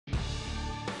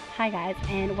Hi guys,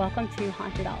 and welcome to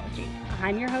Hauntedology.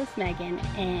 I'm your host Megan,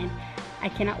 and I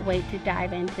cannot wait to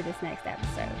dive into this next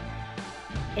episode.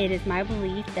 It is my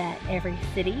belief that every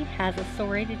city has a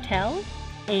story to tell,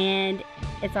 and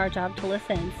it's our job to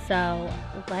listen. So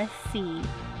let's see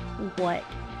what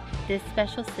this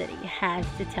special city has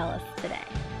to tell us today.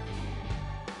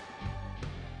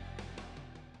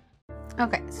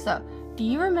 Okay, so do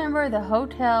you remember the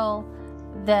hotel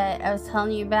that I was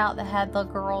telling you about that had the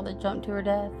girl that jumped to her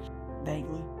death?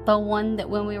 Vaguely. The one that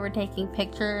when we were taking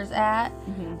pictures at,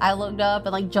 I looked up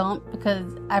and jumped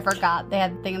because I forgot they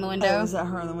had the thing in the window. Oh, was that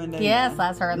her in the window? Yes, yeah.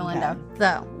 that's her in the window.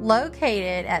 So,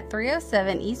 located at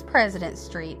 307 East President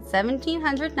Street,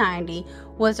 1790,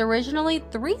 was originally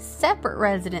 3 separate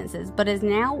residences, but is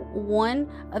now one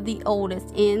of the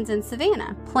oldest inns in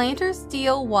Savannah. Planter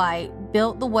Steel White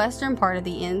built the western part of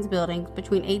the inn's buildings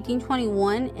between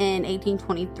 1821 and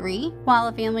 1823, while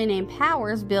a family named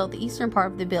Powers built the eastern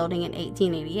part of the building in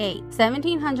 1888.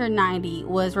 1790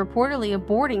 was reportedly a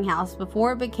boarding house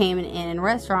before it became an inn and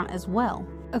restaurant as well.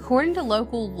 According to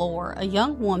local lore, a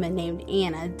young woman named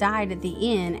Anna died at the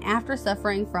inn after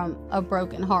suffering from a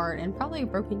broken heart and probably a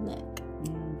broken neck.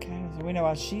 Okay, so we know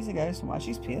why she's a ghost and why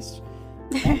she's pissed.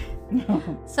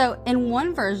 So, in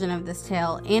one version of this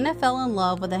tale, Anna fell in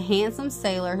love with a handsome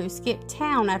sailor who skipped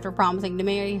town after promising to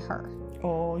marry her.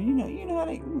 Oh, you know how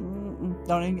they...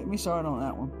 Don't even get me started on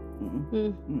that one.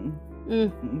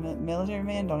 Military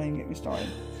man, don't even get me started.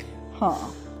 It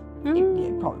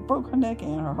probably broke her neck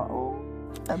and her heart. Oh,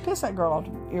 that pissed that girl off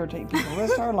to irritate people the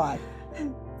rest of her life.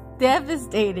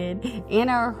 Devastated,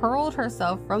 Anna hurled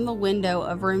herself from the window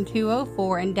of room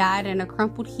 204 and died in a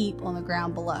crumpled heap on the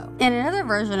ground below. In another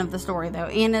version of the story, though,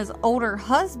 Anna's older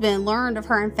husband learned of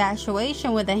her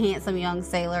infatuation with a handsome young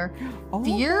sailor.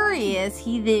 Furious,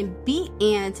 he then beat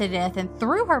Anna to death and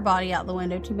threw her body out the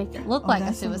window to make it look like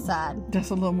a suicide.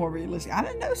 That's a little more realistic. I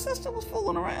didn't know sister was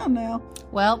fooling around now.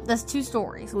 Well, that's 2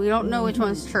 stories. We don't know which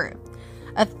one's true.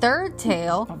 A third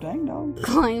tale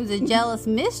claims a jealous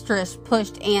mistress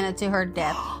pushed Anna to her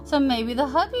death. So maybe the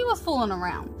hubby was fooling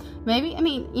around. Maybe,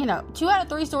 2 out of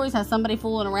 3 stories has somebody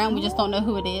fooling around. We just don't know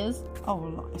who it is.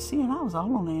 Oh, see, and I was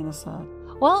all on Anna's side.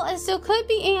 Well, it still could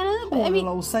be Anna. But, little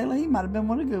old sailor, he might have been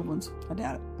one of the good ones. I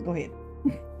doubt it. Go ahead.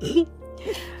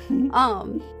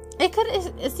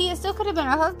 It still could have been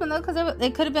her husband, though, because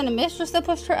it could have been a mistress that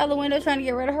pushed her out the window trying to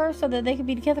get rid of her so that they could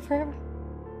be together forever.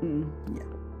 Yeah.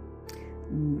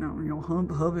 No, your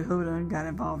hubby done got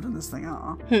involved in this thing.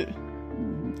 He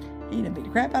done beat the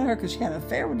crap out of her because she had an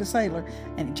affair with the sailor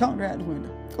and he chunked her out the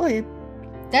window. Go ahead.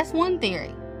 That's one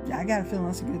theory. Yeah, I got a feeling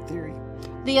that's a good theory.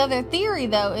 The other theory,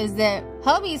 though, is that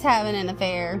hubby's having an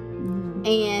affair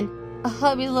and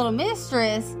hubby's little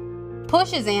mistress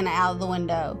pushes Anna out of the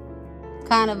window.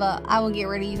 Kind of I will get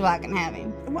rid of you so I can have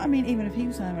him. Well, even if he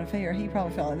was having an affair, he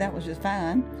probably felt like that was just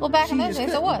fine. Well, back in those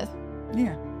days, it was.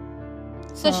 Yeah.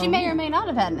 So she may or may not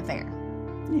have had an affair.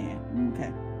 Yeah,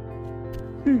 okay.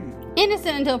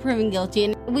 Innocent until proven guilty,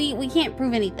 and we can't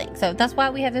prove anything. So that's why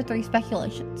we have the 3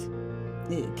 speculations.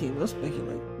 Yeah, okay, we'll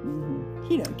speculate.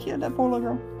 He done killed that poor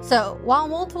little girl. So, while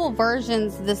multiple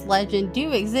versions of this legend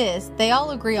do exist, they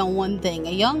all agree on one thing.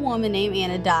 A young woman named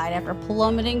Anna died after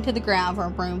plummeting to the ground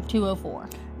from room 204.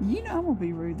 I'm going to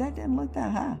be rude. That didn't look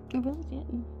that high. It really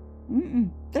didn't.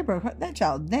 They broke her. That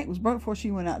child's neck was broke before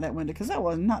she went out that window because that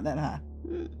was not that high.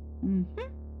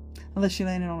 Unless she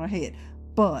landed on her head.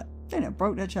 But they done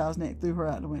broke that child's neck, threw her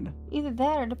out the window. Either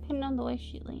that or depending on the way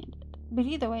she landed. But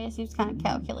either way, it seems kind of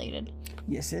calculated.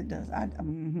 Yes, it does. I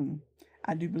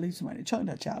do believe somebody chucked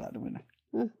that child out the window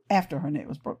after her neck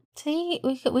was broke. See,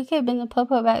 we could have been the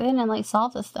popo back then and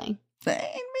solve this thing. Yeah.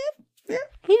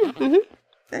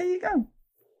 There you go.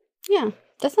 Yeah,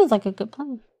 that sounds like a good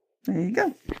plan. There you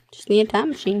go. Just need a time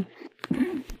machine.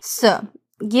 So,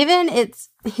 given its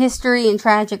history and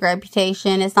tragic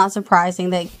reputation, it's not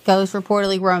surprising that ghosts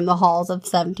reportedly roamed the halls of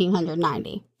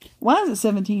 1790. Why is it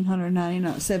 1790,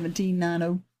 not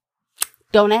 1790?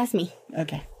 Don't ask me.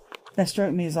 Okay. That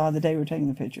struck me as odd the day we were taking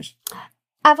the pictures.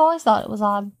 I've always thought it was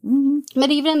odd. But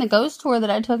even in the ghost tour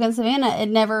that I took in Savannah, it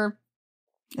never...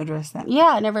 addressed that?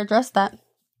 Yeah, it never addressed that.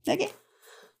 Okay.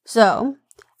 So...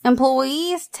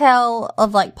 employees tell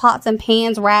of pots and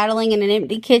pans rattling in an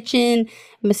empty kitchen,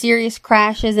 mysterious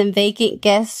crashes in vacant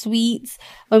guest suites.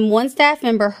 When one staff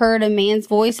member heard a man's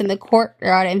voice in the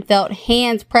courtyard and felt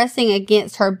hands pressing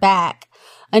against her back.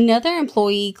 Another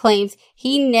employee claims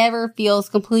he never feels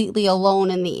completely alone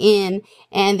in the inn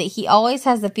and that he always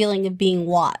has the feeling of being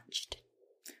watched.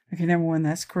 Okay, number 1,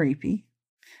 that's creepy.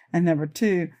 And number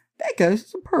 2, that ghost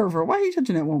is a pervert. Why are you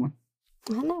touching that woman?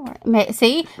 I know. Right?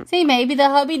 See, maybe the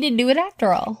hubby did do it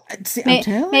after all. See, I'm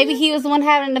telling maybe you. he was the one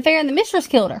having an affair and the mistress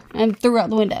killed her and threw her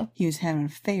out the window. He was having an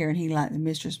affair and he liked the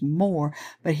mistress more,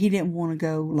 but he didn't want to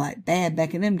go like bad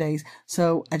back in them days.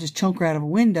 So I just chunk her out of a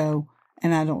window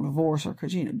and I don't divorce her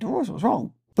because, divorce was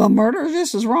wrong. But murder is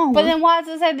just as wrong. But then why does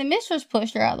it say the mistress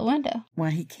pushed her out the window?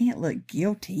 Well, he can't look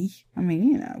guilty. I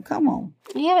mean, come on.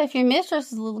 Yeah, but if your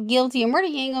mistress is a little guilty of murder,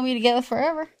 you ain't going to be together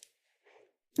forever.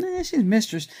 Nah, she's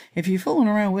mistress. If you're fooling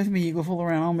around with me, you go fool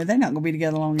around on me. They're not going to be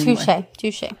together long anyway.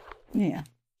 Touche. Yeah.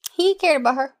 He cared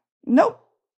about her. Nope.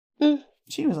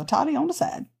 She was a toddy on the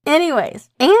side. Anyways,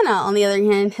 Anna, on the other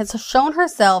hand, has shown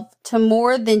herself to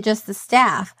more than just the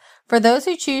staff. For those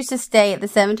who choose to stay at the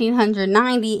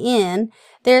 1790 Inn,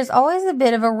 there's always a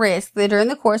bit of a risk that during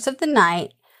the course of the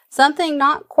night, something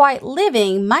not quite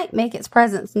living might make its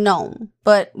presence known.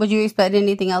 But would you expect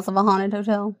anything else of a haunted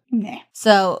hotel? Nah.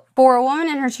 So, for a woman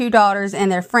and her 2 daughters and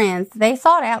their friends, they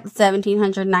sought out the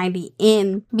 1790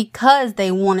 Inn because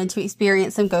they wanted to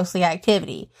experience some ghostly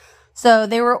activity. So,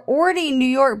 they were already New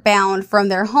York bound from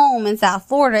their home in South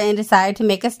Florida and decided to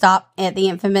make a stop at the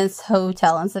infamous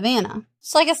hotel in Savannah.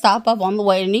 It's like a stop up on the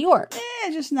way to New York.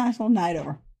 Yeah, just a nice little night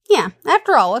over. Yeah,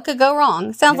 after all, what could go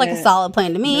wrong? Sounds like a solid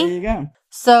plan to me. There you go.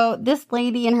 So this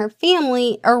lady and her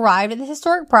family arrived at the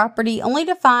historic property only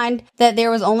to find that there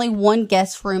was only one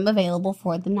guest room available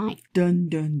for the night. Dun,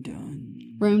 dun,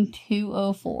 dun. Room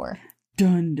 204.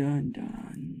 Dun, dun,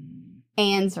 dun.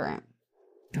 Anne's room.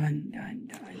 Dun, dun,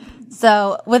 dun.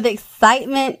 So with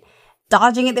excitement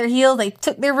dodging at their heels, they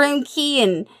took their room key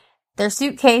and their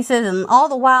suitcases, and all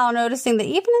the while noticing that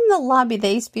even in the lobby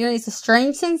they experienced a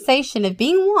strange sensation of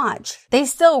being watched. They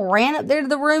still ran up there to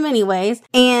the room anyways,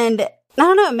 and I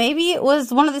don't know, maybe it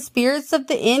was one of the spirits of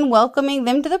the inn welcoming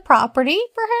them to the property,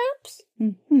 perhaps?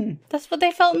 Mm-hmm. That's what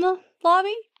they felt in the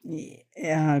lobby?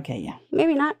 Yeah, okay, yeah.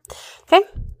 Maybe not. Okay.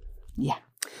 Yeah.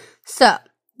 So,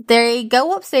 they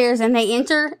go upstairs and they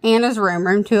enter Anna's room,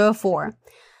 room 204.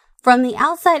 From the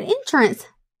outside entrance,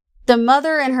 the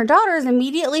mother and her daughters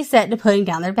immediately set to putting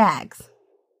down their bags.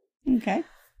 Okay.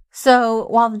 So,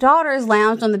 while the daughters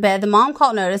lounged on the bed, the mom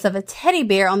caught notice of a teddy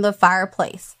bear on the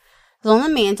fireplace. It was on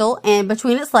the mantle, and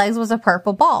between its legs was a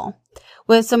purple ball,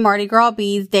 with some Mardi Gras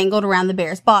beads dangled around the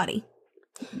bear's body.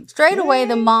 Straight away,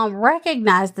 the mom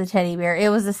recognized the teddy bear. It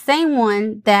was the same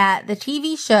one that the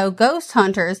TV show Ghost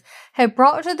Hunters had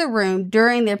brought to the room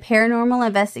during their paranormal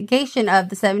investigation of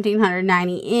the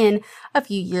 1790 Inn a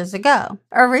few years ago.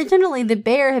 Originally, the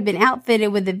bear had been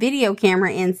outfitted with a video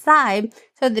camera inside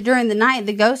so that during the night,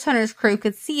 the Ghost Hunters crew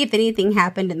could see if anything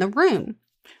happened in the room.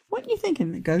 What are you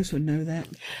thinking the ghosts would know that?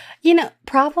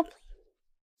 Probably.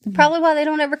 Probably why they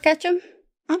don't ever catch them.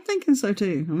 I'm thinking so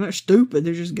too. I'm not stupid.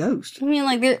 They're just ghosts. I mean,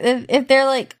 if they're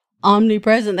like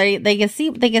omnipresent, they can see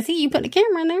you putting a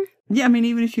camera in there. Yeah, I mean,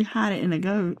 even if you hide it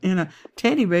in a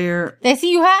teddy bear, they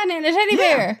see you hiding in a teddy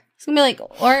bear. It's gonna be like,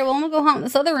 all right, well, I'm gonna go haunt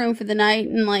this other room for the night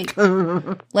and like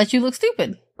let you look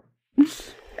stupid.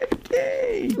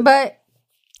 Okay. But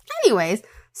anyways,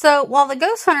 so while the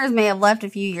ghost hunters may have left a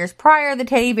few years prior, the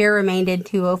teddy bear remained in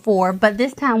 204, but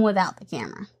this time without the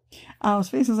camera. I was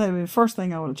fixing to say the first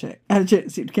thing I would have checked. I'd check to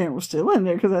see if the camera was still in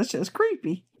there because that's just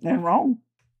creepy and wrong.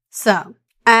 So,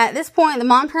 at this point, the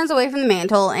mom turns away from the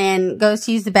mantle and goes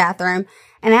to use the bathroom.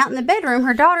 And out in the bedroom,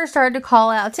 her daughter started to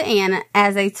call out to Anna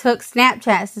as they took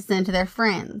Snapchats to send to their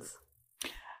friends.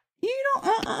 You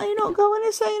don't go in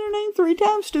and say her name 3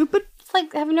 times, stupid. It's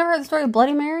like, have you never heard the story of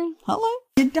Bloody Mary? Hello?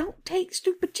 You don't take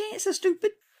stupid chances,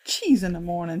 stupid. Cheese in the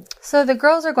morning. So the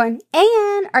girls are going,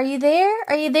 Anne, are you there?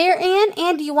 Are you there, Anne?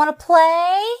 Anne, do you want to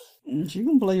play? She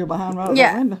can play you behind right out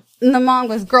the window. And the mom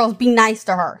goes, girls, be nice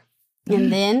to her.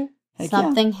 And then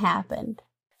something happened.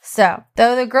 So,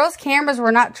 though the girls' cameras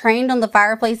were not trained on the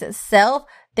fireplace itself,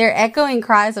 their echoing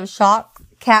cries of shock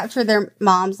captured their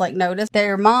mom's notice.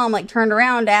 Their mom turned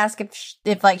around to ask if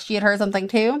she had heard something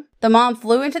too. The mom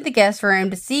flew into the guest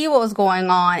room to see what was going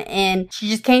on, and she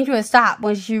just came to a stop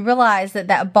when she realized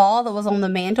that ball that was on the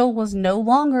mantle was no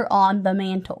longer on the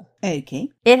mantle. Okay.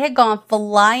 It had gone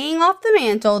flying off the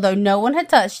mantle, though no one had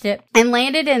touched it, and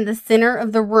landed in the center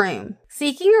of the room.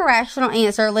 Seeking a rational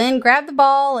answer, Lynn grabbed the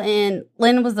ball, and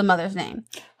Lynn was the mother's name.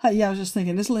 Yeah, I was just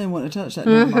thinking, this Lynn wouldn't have touched that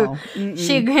damn ball.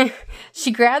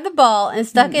 She grabbed the ball and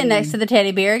stuck it next to the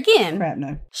teddy bear again. Crap,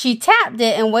 no. She tapped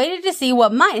it and waited to see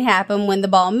what might happen when the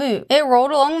ball moved. It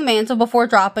rolled along the mantle before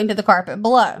dropping to the carpet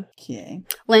below. Okay.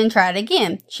 Lynn tried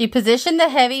again. She positioned the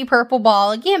heavy purple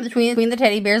ball again between the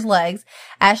teddy bear's legs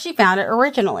as she found it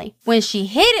originally. When she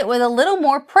hit it with a little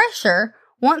more pressure,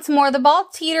 Once more, the ball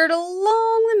teetered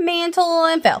along the mantle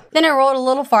and fell. Then it rolled a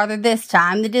little farther this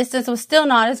time. The distance was still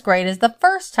not as great as the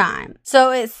first time.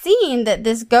 So it seemed that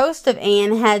this ghost of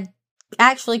Anne had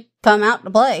actually come out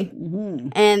to play. Mm-hmm.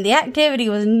 And the activity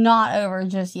was not over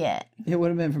just yet. It would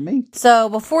have been for me. So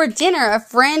before dinner, a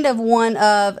friend of one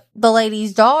of the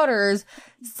lady's daughters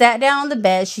sat down on the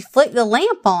bed. She flicked the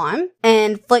lamp on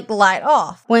and flicked the light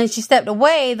off. When she stepped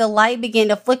away, the light began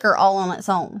to flicker all on its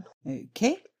own.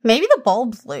 Okay. Maybe the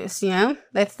bulb's loose, you know?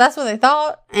 That's what they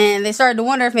thought, and they started to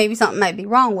wonder if maybe something might be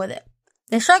wrong with it.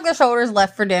 They shrugged their shoulders,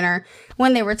 left for dinner.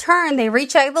 When they returned, they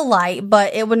rechecked the light,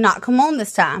 but it would not come on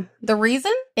this time. The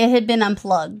reason? It had been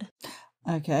unplugged.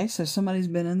 Okay, so somebody's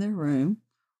been in their room,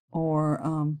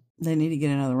 or they need to get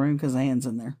another room because Anne's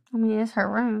in there. I mean, it's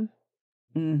her room.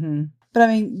 Mm-hmm. But I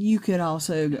mean, you could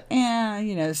also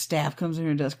go, staff comes in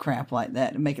here and does crap like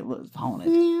that to make it look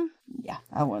haunted. Yeah. Yeah,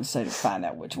 I wouldn't say to find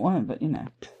out which one, but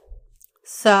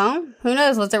So, who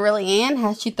knows? Was it really Anne?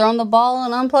 Had she thrown the ball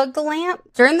and unplugged the lamp?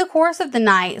 During the course of the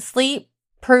night, sleep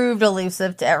proved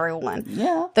elusive to everyone.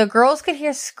 Yeah. The girls could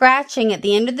hear scratching at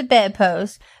the end of the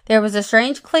bedpost. There was a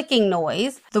strange clicking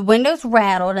noise. The windows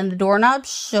rattled and the doorknob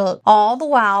shook. All the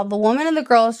while, the woman and the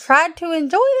girls tried to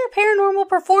enjoy their paranormal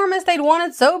performance they'd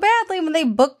wanted so badly when they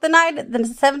booked the night at the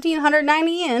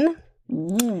 1790 Inn.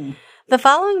 Mm. The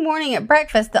following morning at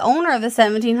breakfast, the owner of the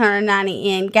 1790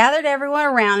 Inn gathered everyone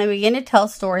around and began to tell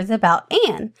stories about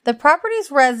Anne, the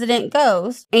property's resident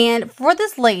ghost, and for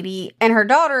this lady and her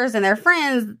daughters and their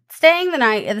friends, staying the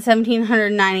night at the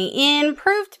 1790 Inn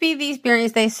proved to be the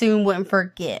experience they soon wouldn't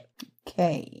forget.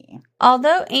 Okay.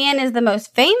 Although Anne is the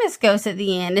most famous ghost at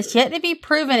the inn, it's yet to be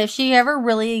proven if she ever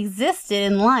really existed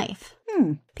in life.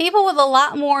 People with a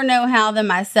lot more know-how than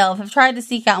myself have tried to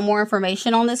seek out more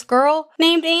information on this girl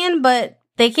named Anne, but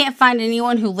they can't find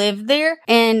anyone who lived there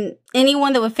and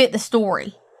anyone that would fit the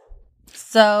story.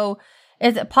 So,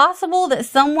 is it possible that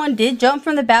someone did jump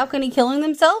from the balcony killing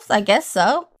themselves? I guess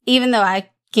so. Even though I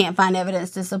can't find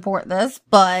evidence to support this,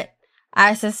 but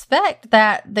I suspect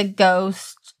that the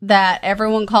ghost that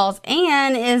everyone calls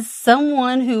Anne is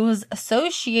someone who was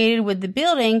associated with the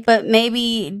building, but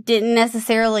maybe didn't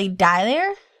necessarily die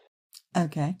there.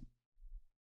 Okay.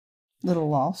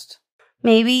 Little lost.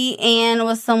 Maybe Anne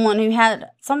was someone who had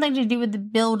something to do with the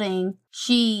building.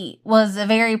 She was a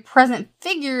very present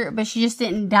figure, but she just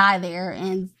didn't die there.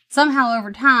 And somehow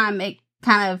over time, it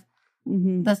kind of,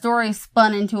 the story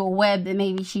spun into a web that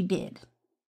maybe she did.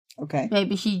 Okay.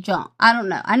 Maybe she jumped. I don't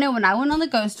know. I know when I went on the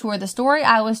ghost tour, the story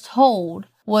I was told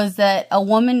was that a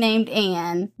woman named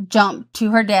Anne jumped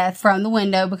to her death from the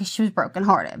window because she was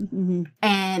brokenhearted.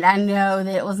 And I know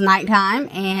that it was nighttime,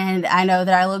 and I know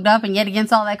that I looked up and yet again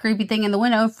saw that creepy thing in the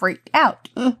window, freaked out.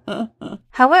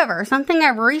 However, something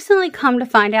I've recently come to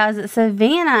find out is that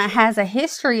Savannah has a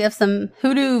history of some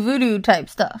hoodoo voodoo type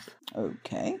stuff.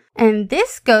 Okay. And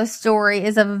this ghost story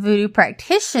is of a voodoo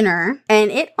practitioner,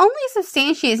 and it only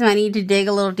substantiates my need to dig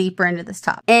a little deeper into this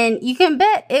topic. And you can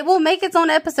bet it will make its own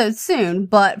episode soon,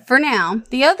 but for now,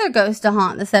 the other ghost to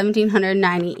haunt the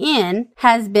 1790 Inn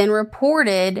has been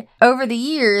reported over the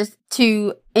years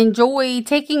to enjoy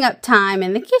taking up time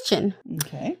in the kitchen.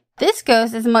 Okay. This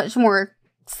ghost is much more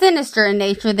sinister in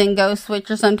nature than ghosts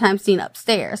which are sometimes seen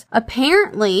upstairs.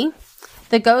 Apparently,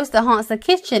 the ghost that haunts the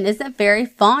kitchen isn't very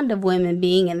fond of women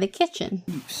being in the kitchen.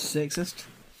 You sexist.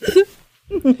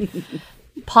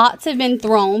 Pots have been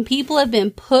thrown, people have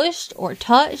been pushed or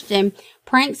touched, and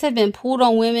pranks have been pulled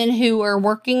on women who are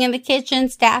working in the kitchen.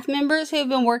 Staff members who have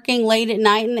been working late at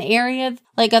night in the area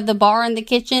of the bar and the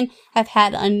kitchen have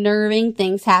had unnerving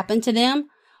things happen to them.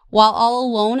 While all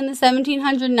alone in the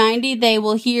 1790, they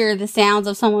will hear the sounds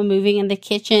of someone moving in the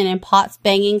kitchen and pots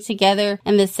banging together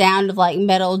and the sound of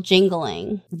metal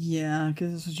jingling. Yeah,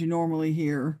 because that's what you normally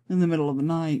hear in the middle of the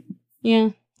night.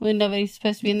 Yeah, when nobody's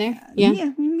supposed to be in there.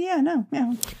 Yeah.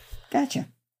 Gotcha.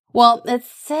 Well,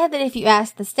 it's said that if you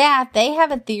ask the staff, they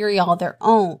have a theory all their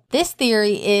own. This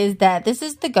theory is that this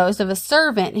is the ghost of a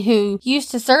servant who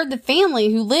used to serve the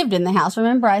family who lived in the house.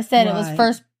 Remember, I said it was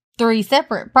first 3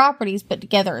 separate properties put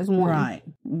together as one. Right.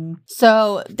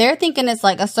 So they're thinking it's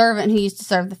like a servant who used to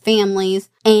serve the families.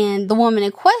 And the woman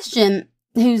in question,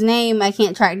 whose name I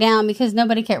can't track down because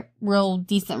nobody kept real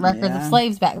decent records of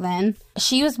slaves back then,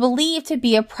 she was believed to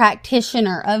be a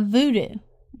practitioner of voodoo.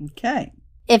 Okay.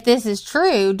 If this is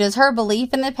true, does her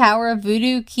belief in the power of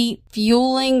voodoo keep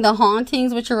fueling the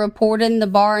hauntings which are reported in the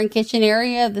bar and kitchen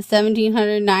area of the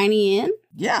 1790 Inn?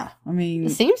 Yeah. I mean,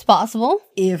 It seems possible.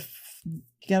 If you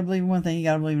gotta believe in one thing, you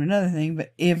gotta believe in another thing.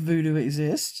 But if voodoo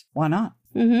exists, why not?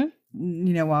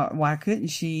 why couldn't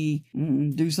she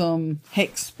do some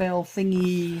hex spell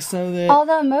thingy so that...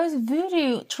 Although most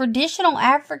voodoo, traditional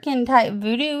African type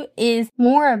voodoo, is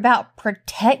more about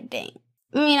protecting.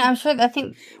 I mean, I'm sure, I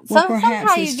think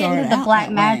somehow you get into the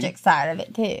black magic side of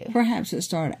it too. Perhaps it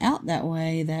started out that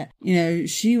way, that,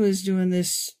 she was doing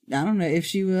this. I don't know if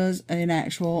she was an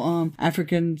actual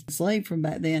African slave from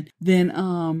back then,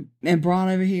 and brought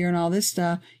over here and all this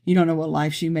stuff. You don't know what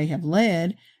life she may have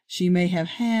led. She may have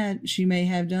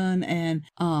done an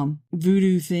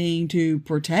voodoo thing to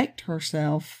protect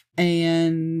herself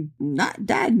and not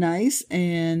died nice,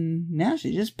 and now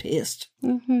she's just pissed.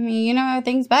 Mm-hmm.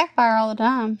 Things backfire all the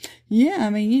time. Yeah, I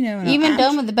mean, even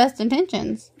done with the best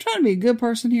intentions. I'm trying to be a good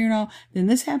person here and all, then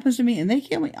this happens to me and they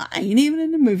kill me. I ain't even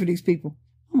in the mood for these people.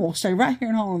 I'm gonna stay right here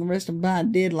and hold on the rest of my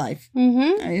dead life.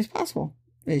 Mm-hmm. I mean, it's possible.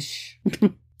 Ish. It's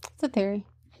a theory.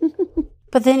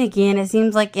 But then again, it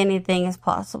seems like anything is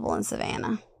possible in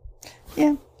Savannah.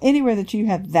 Yeah. Anywhere that you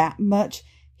have that much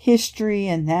history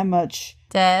and that much...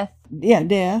 Death. Yeah,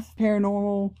 death,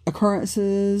 paranormal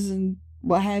occurrences, and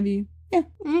what have you. Yeah.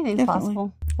 Anything's definitely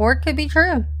possible. Or it could be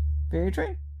true. Very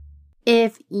true.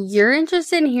 If you're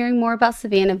interested in hearing more about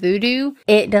Savannah voodoo,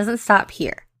 it doesn't stop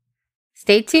here.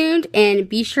 Stay tuned and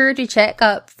be sure to check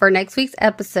up for next week's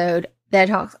episode that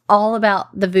talks all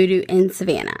about the voodoo in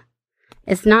Savannah.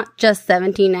 It's not just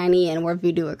 1790 Inn where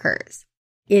voodoo occurs.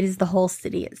 It is the whole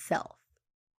city itself.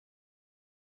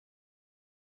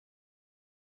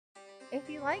 If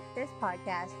you like this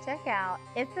podcast, check out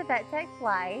It's a Vet Tech's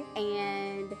Life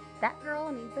and That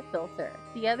Girl Needs a Filter,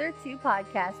 the other two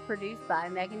podcasts produced by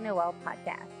Megan Noel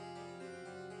Podcast.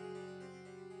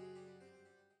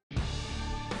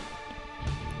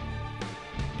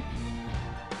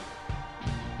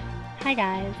 Hi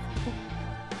guys.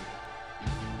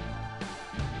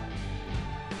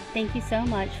 Thank you so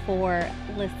much for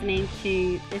listening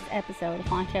to this episode of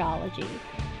Hauntedology.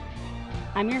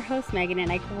 I'm your host, Megan, and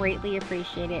I greatly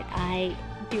appreciate it. I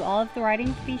do all of the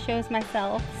writing for these shows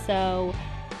myself, so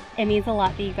it means a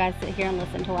lot that you guys sit here and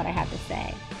listen to what I have to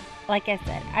say. Like I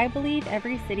said, I believe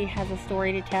every city has a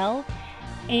story to tell,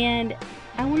 and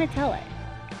I want to tell it.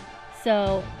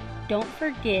 So don't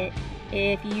forget,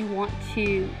 if you want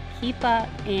to keep up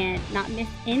and not miss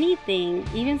anything,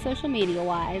 even social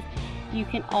media-wise, you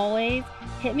can always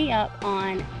hit me up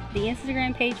on the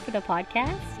Instagram page for the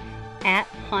podcast at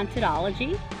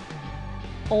Hauntedology,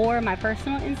 or my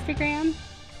personal Instagram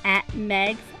at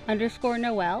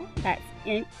Megs_Noel. That's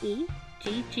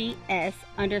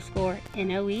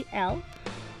MEGGS_NOEL,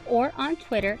 or on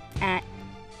Twitter at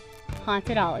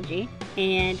Hauntedology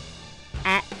and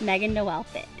at Megan Noel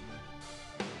Fit.